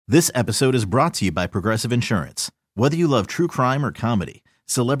This episode is brought to you by Progressive Insurance. Whether you love true crime or comedy,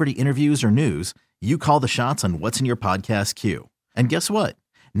 celebrity interviews or news, you call the shots on what's in your podcast queue. And guess what?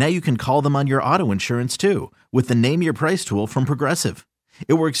 Now you can call them on your auto insurance too with the Name Your Price tool from Progressive.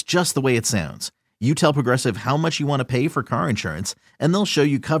 It works just the way it sounds. You tell Progressive how much you want to pay for car insurance, and they'll show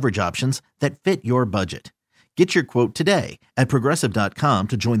you coverage options that fit your budget. Get your quote today at Progressive.com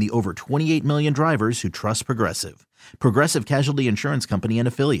to join the over 28 million drivers who trust Progressive. Progressive Casualty Insurance Company and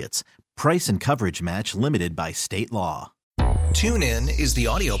Affiliates. Price and coverage match limited by state law. TuneIn is the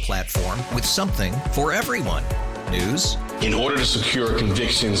audio platform with something for everyone. News. In order to secure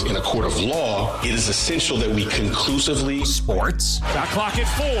convictions in a court of law, it is essential that we conclusively. Sports. Shot clock at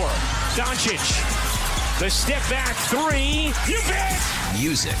 4. Doncic. The step back 3. You bet.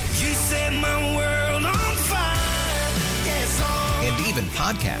 Music. You set my world on fire. Yes, and even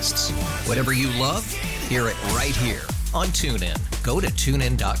podcasts. Whatever you love, hear it right here on TuneIn. Go to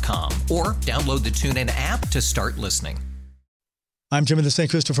TuneIn.com or download the TuneIn app to start listening. I'm Jimmy the St.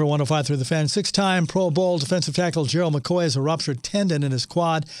 Christopher 105 through the fan. Six-time Pro Bowl defensive tackle Gerald McCoy has a ruptured tendon in his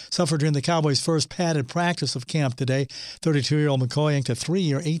quad, suffered during the Cowboys' first padded practice of camp today. 32-year-old McCoy inked a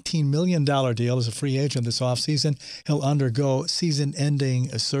 3-year, $18 million deal as a free agent this offseason. He'll undergo season-ending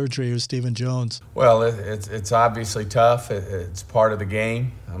surgery. Here's Stephen Jones. Well, it's obviously tough. It's part of the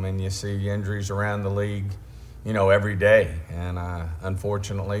game. I mean, you see injuries around the league, every day. And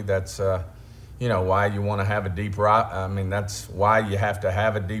unfortunately, that's why you want to have a deep roster. I mean, that's why you have to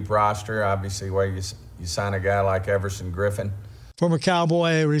have a deep roster. Obviously, why you sign a guy like Everson Griffin. Former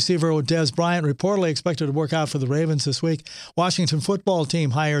Cowboy receiver Dez Bryant reportedly expected to work out for the Ravens this week. Washington football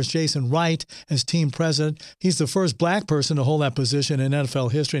team hires Jason Wright as team president. He's the first black person to hold that position in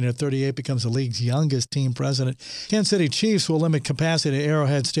NFL history, and at 38 becomes the league's youngest team president. Kansas City Chiefs will limit capacity at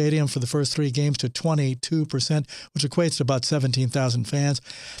Arrowhead Stadium for the first 3 games to 22%, which equates to about 17,000 fans.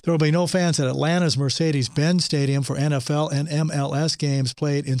 There will be no fans at Atlanta's Mercedes-Benz Stadium for NFL and MLS games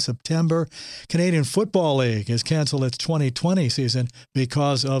played in September. Canadian Football League has canceled its 2020 season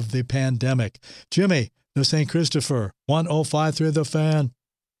because of the pandemic. Jimmy, the St. Christopher, 105 through the fan.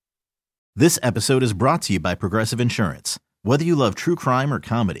 This episode is brought to you by Progressive Insurance. Whether you love true crime or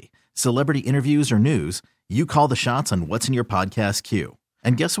comedy, celebrity interviews or news, you call the shots on what's in your podcast queue.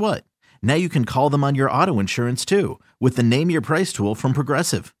 And guess what? Now you can call them on your auto insurance too with the Name Your Price tool from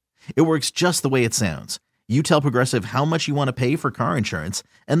Progressive. It works just the way it sounds. You tell Progressive how much you want to pay for car insurance,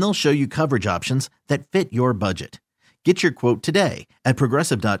 and they'll show you coverage options that fit your budget. Get your quote today at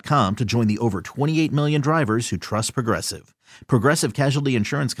Progressive.com to join the over 28 million drivers who trust Progressive. Progressive Casualty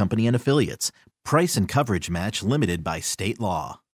Insurance Company and Affiliates. Price and coverage match limited by state law.